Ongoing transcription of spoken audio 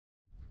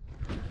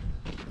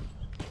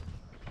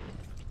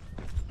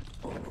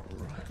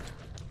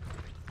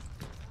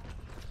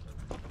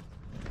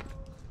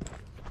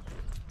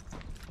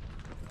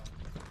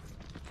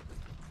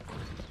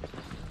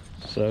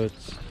So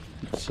it's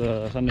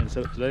Sundance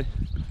setup today.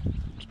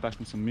 Just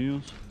packing some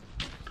mules.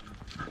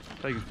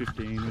 Taking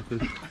 15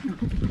 with us.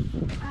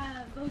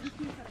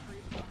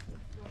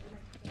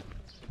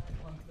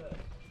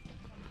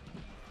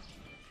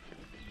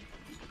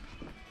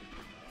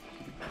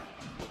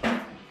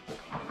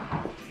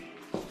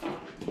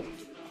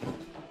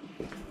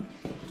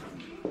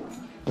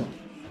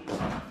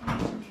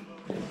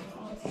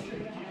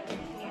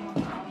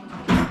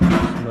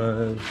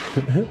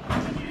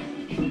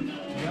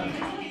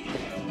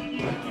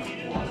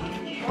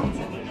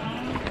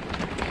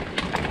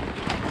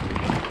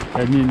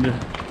 Heading into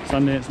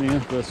Sundance now,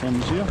 first one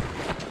this year.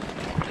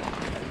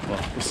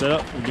 Well, the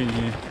setup, we've been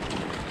here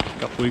a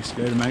couple of weeks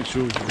ago to make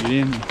sure we could get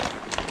in. We're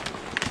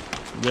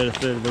about a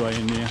third of the way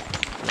in now,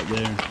 up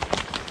there, and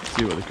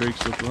see what the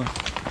creeks look like.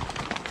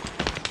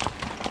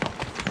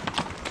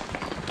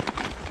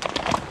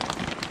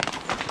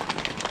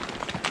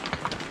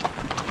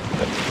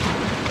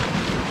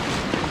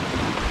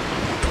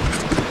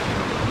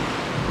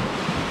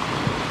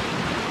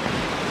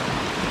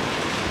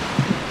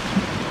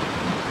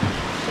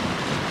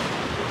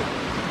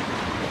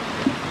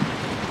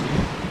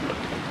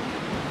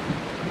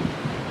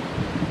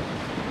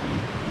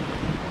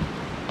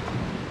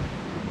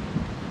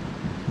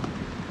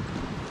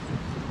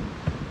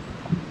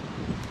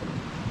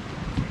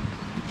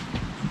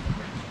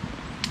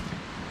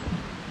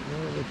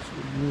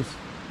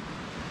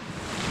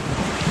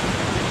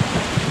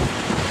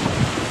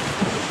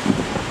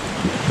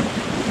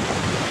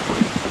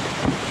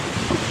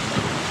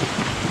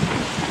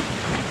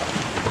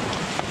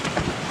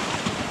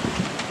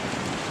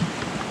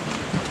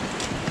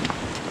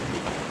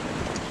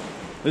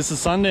 This is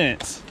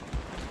Sundance.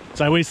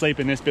 So we sleep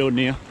in this building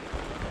here.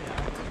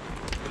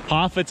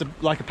 Half it's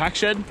like a pack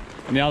shed,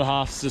 and the other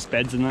half's just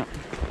beds and that.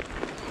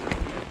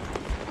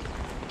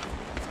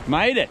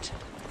 Made it!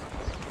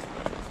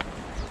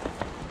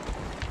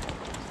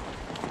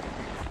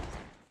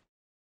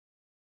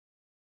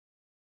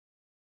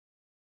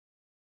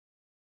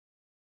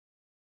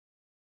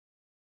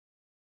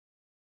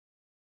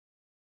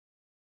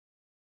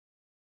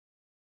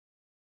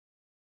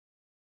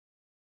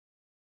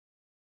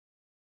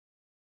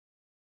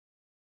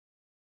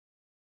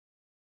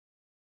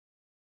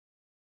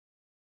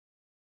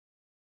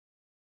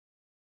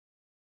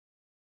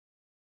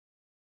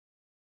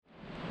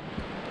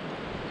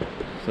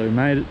 So we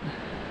made it.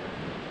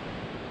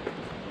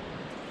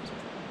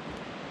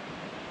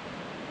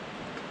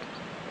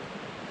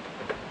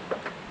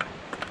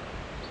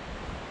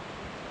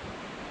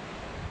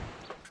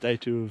 Day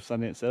 2 of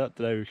Sundance setup.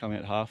 Today we're coming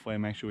out halfway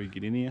and make sure we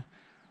get in here.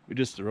 We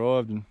just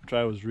arrived and the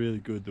trail was really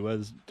good. The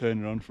weather's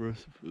turning on for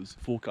us. It was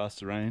forecast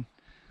to rain,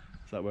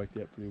 so that worked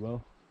out pretty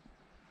well.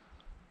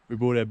 We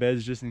brought our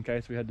beds just in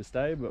case we had to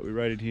stay, but we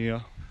rode it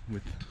here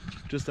with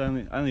just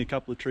only a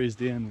couple of trees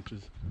down, which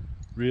is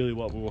really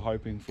what we were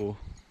hoping for.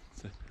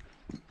 So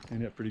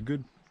turned out pretty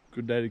good.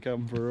 Good day to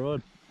come for a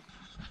ride.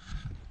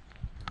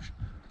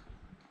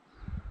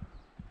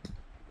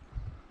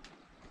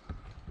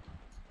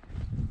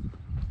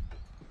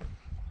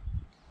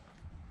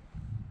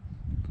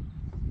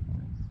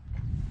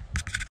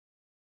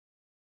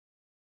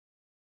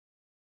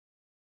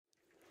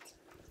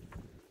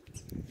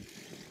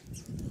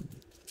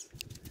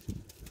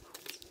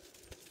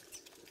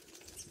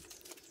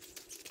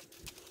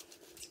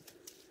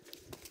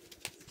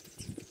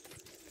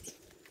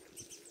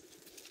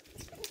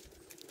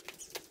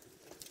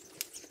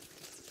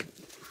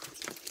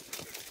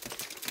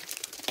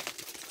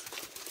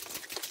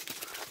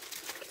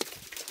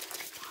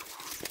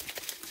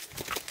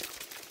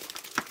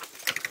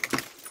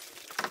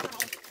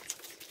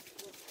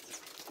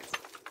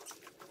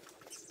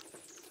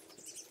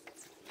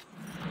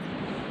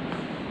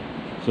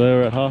 So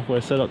we're at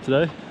halfway set up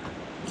today.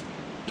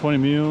 20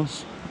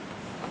 mules.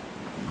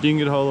 Didn't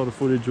get a whole lot of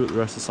footage with the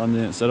rest of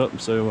Sundance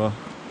setup, so we'll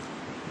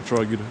try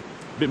to get a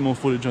bit more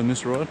footage on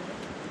this ride.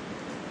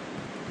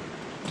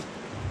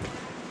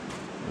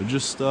 We're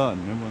just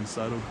starting, everyone's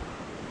saddled.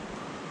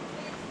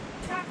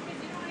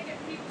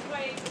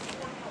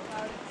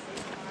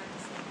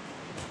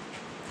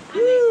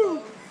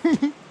 Woo!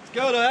 Let's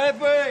go to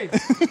Halfway!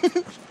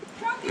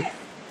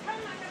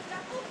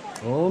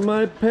 All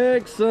my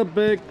packs are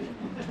back.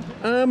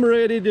 I'm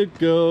ready to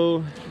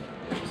go.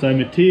 So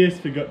Matthias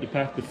forgot to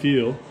pack the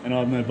fuel and I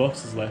have no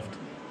boxes left.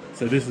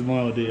 So this is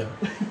my idea.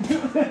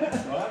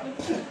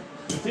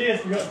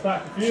 Matthias forgot to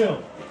pack the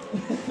fuel.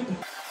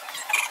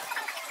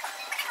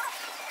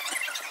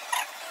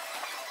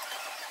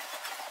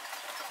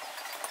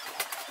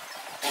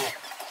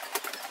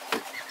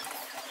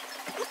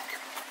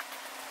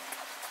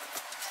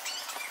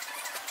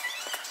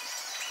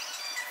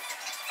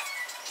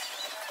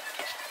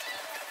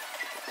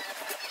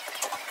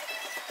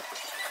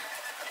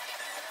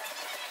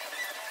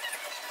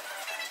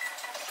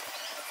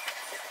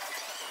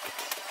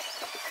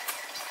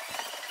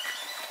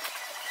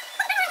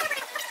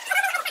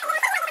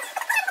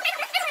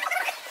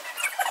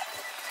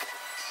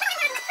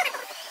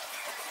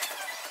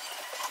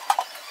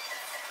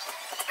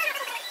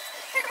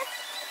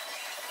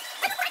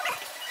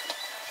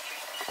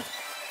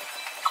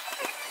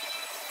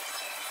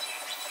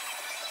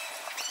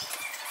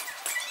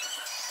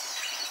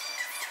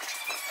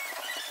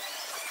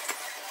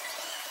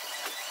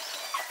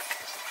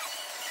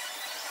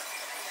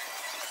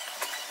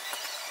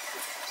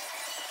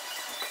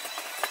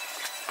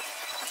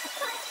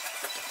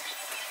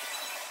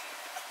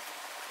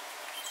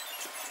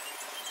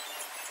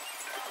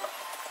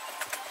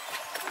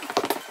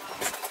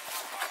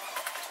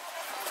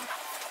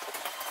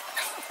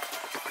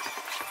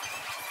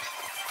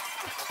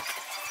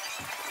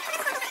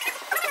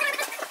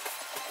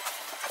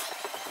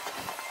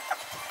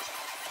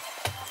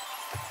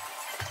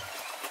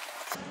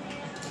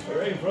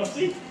 Alright,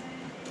 Frosty.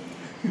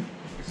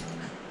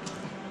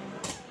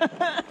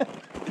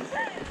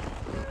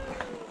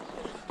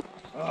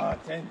 Oh,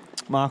 10.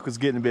 Mark was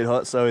getting a bit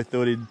hot, so he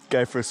thought he'd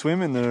go for a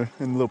swim in the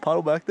little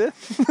puddle back there.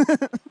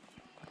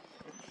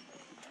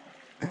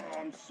 Oh,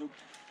 I'm so...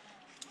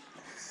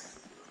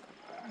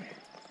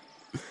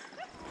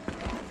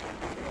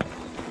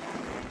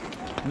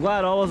 I'm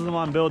glad I wasn't the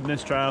one building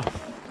this trail.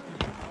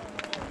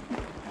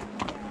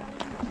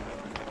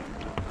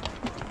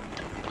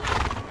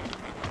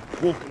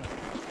 Walking.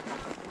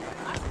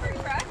 That's pretty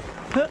fresh.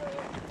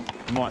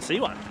 You might see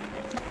one.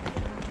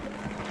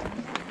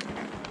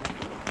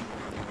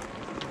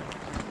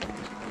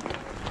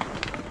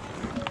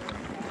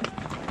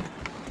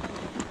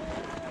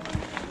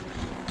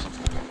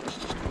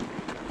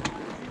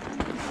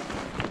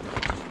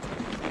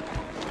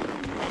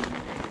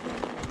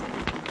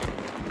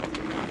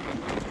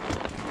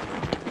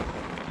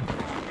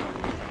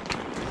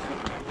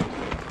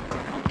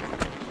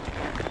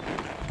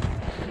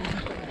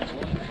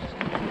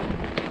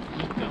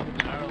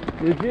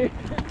 Did you?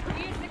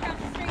 We used to come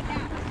straight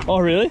down. Oh,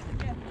 really?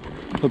 Yeah.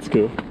 That's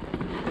cool.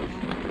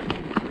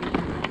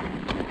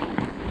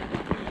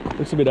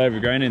 Looks a bit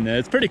overgrown in there.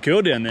 It's pretty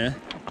cool down there.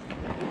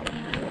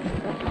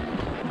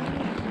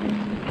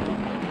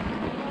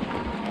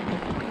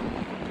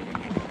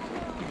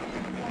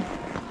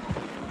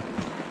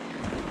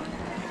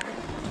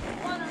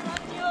 Wanna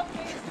run your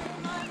face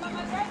through mine, but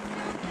my breath's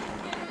still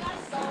kicking,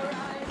 that's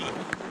alright.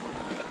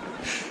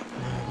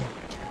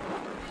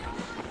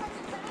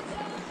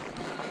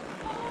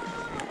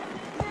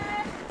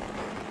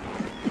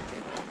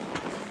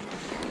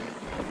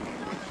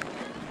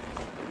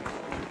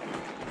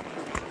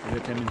 We're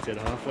 10 minutes out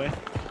of halfway.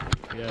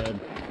 We had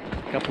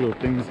a couple of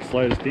things that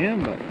slowed us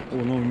down, but all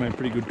in all we made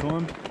pretty good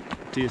time.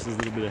 TS is a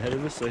little bit ahead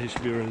of us, so he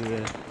should be ready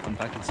to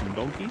unpack with some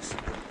donkeys.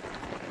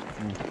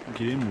 We'll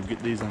get in, we'll get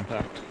these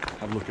unpacked,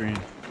 have a look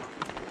around.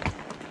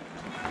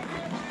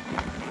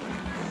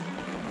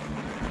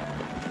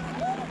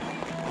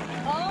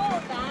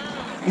 Oh,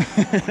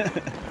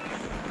 that.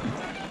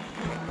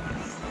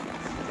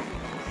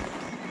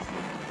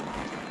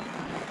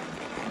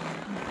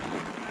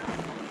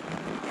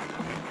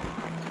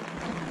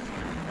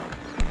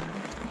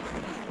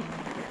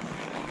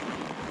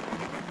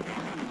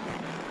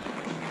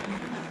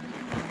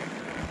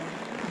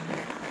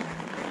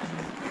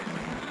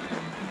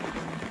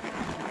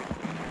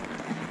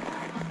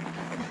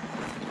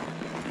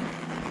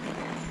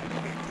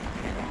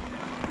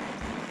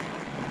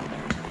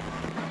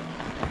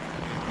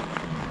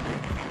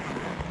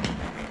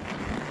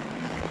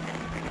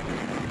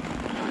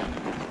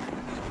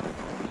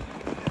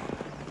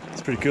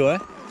 It's pretty cool, eh?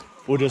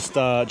 We'll just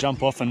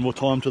jump off and we'll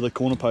tie them to the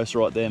corner post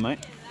right there, mate.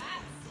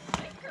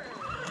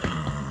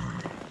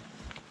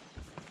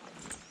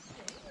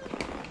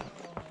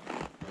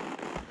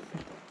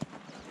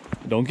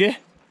 Donkey?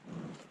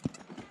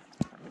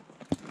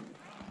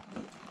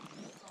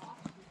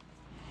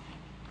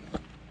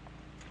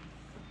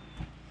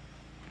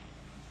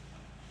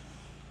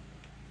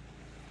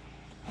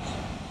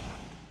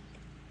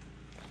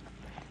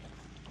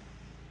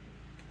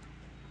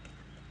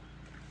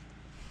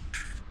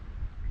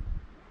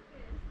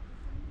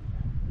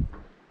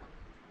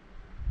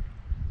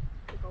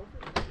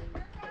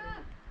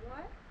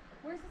 What?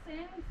 Where's the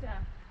sandwich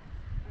stuff?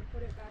 I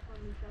put it back on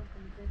the shelf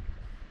in the thing.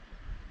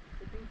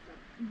 The pink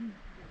stuff.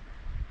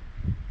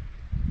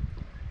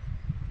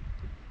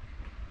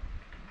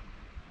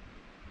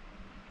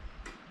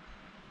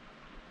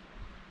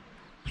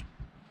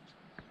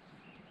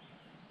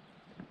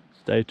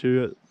 Day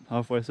 2 at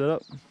halfway set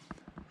up.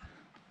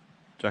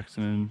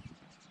 Jackson and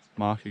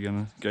Mark are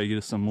gonna go get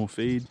us some more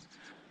feed.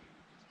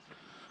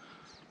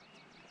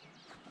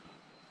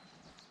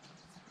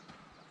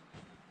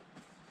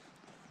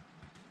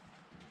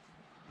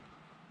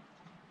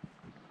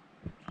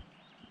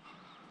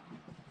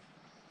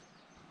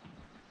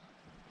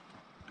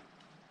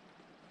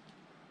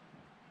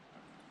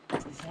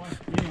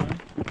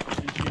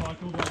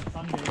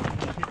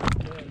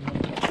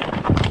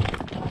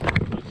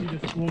 She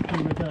just walked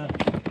in with her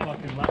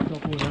fucking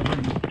laptop or whatever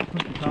and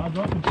put the cards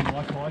up and she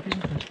likes hiking.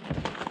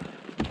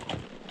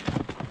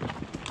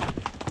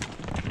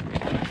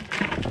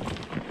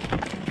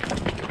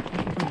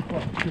 Pretty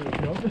fucking cool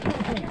job.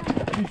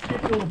 She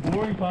skipped all the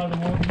boring part of the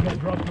morning and got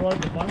dropped right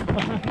at the fun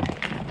part.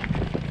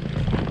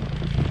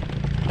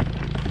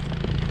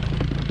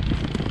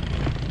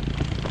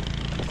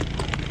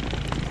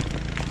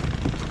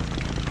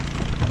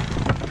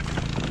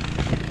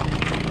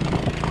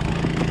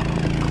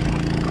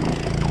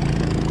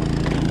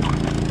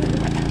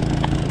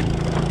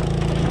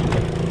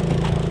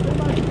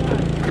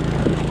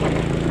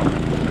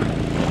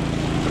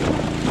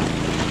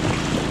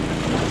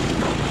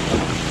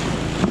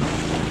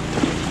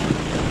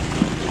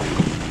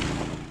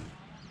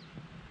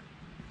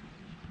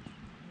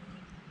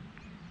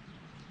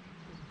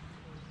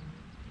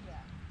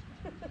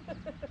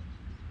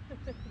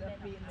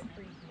 be in the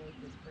creek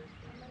naked first.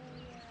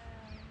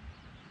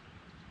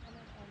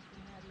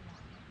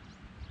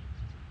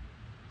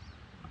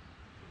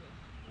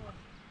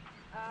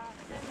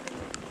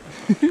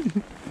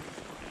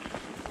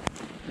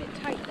 Bit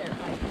tight there,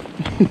 Mike.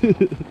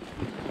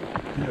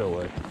 No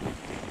way.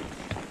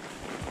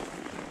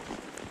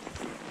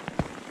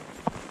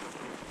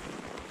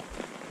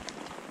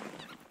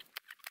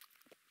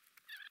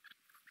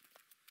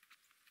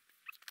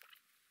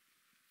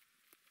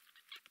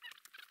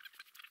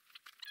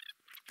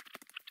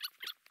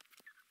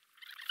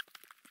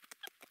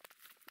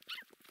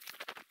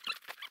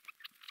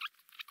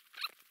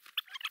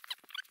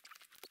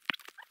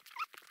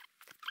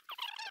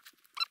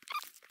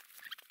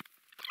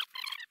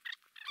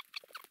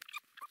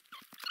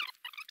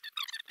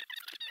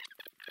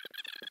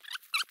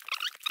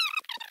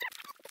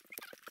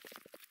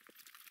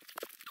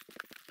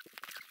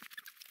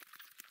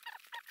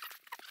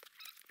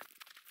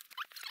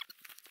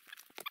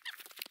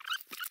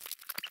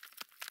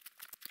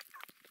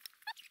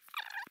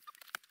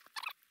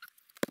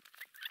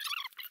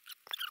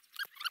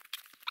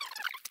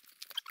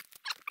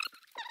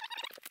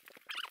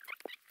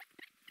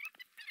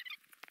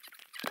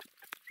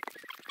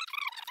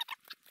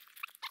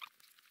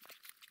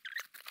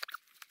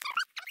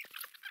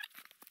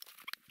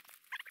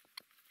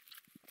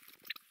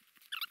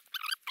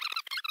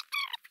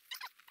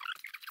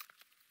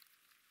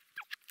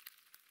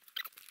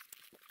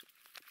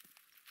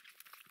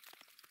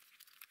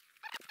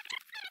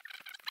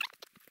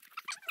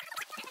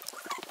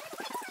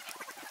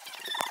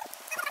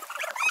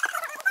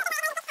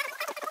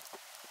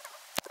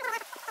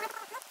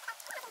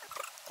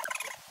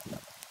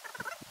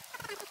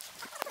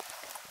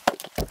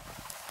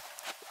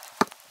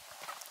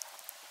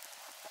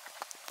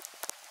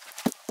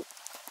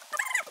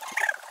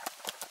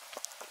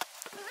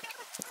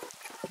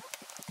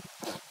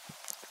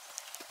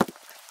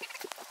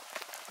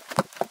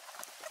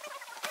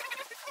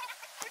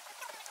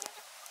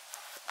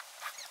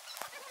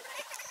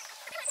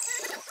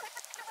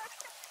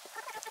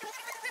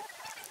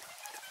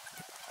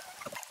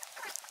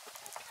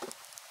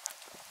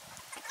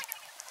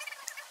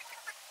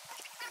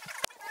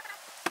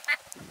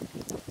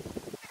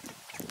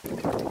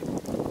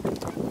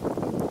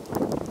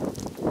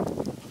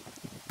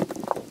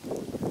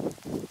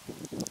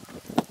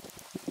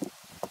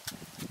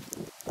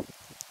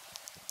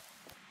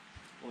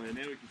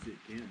 Now we can see it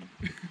counting.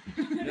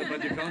 Yeah,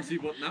 but you can't see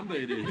what number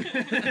it is.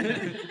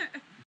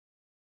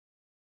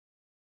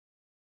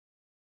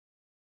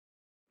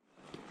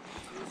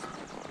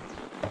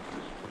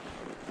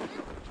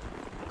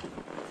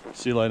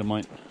 See you later,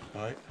 mate.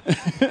 Right. I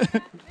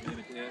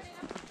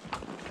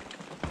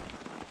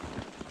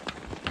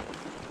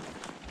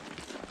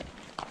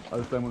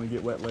just don't want to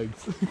get wet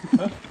legs.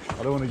 I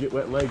don't want to get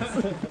wet legs.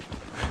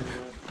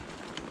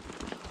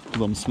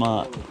 Because I'm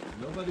smart.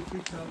 Nobody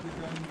picks up the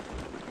gun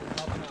in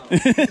half an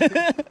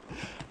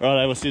hour.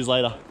 Right, we'll see you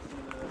later.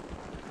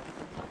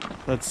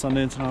 That's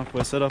Sundance and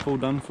Halfway setup all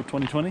done for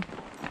 2020.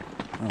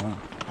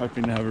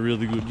 Hoping to have a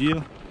really good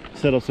year.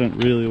 Setups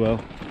went really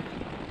well.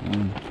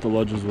 The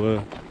lodges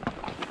were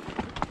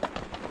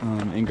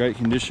in great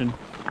condition,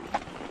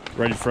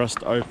 ready for us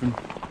to open.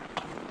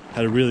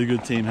 Had a really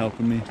good team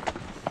helping me.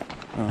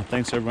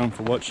 Thanks everyone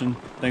for watching.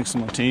 Thanks to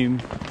my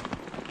team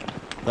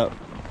that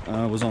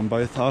was on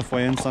both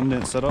Halfway and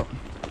Sundance setup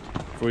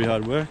for your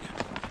hard work.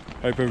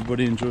 Hope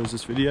everybody enjoys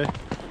this video.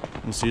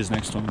 We'll see you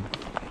next time.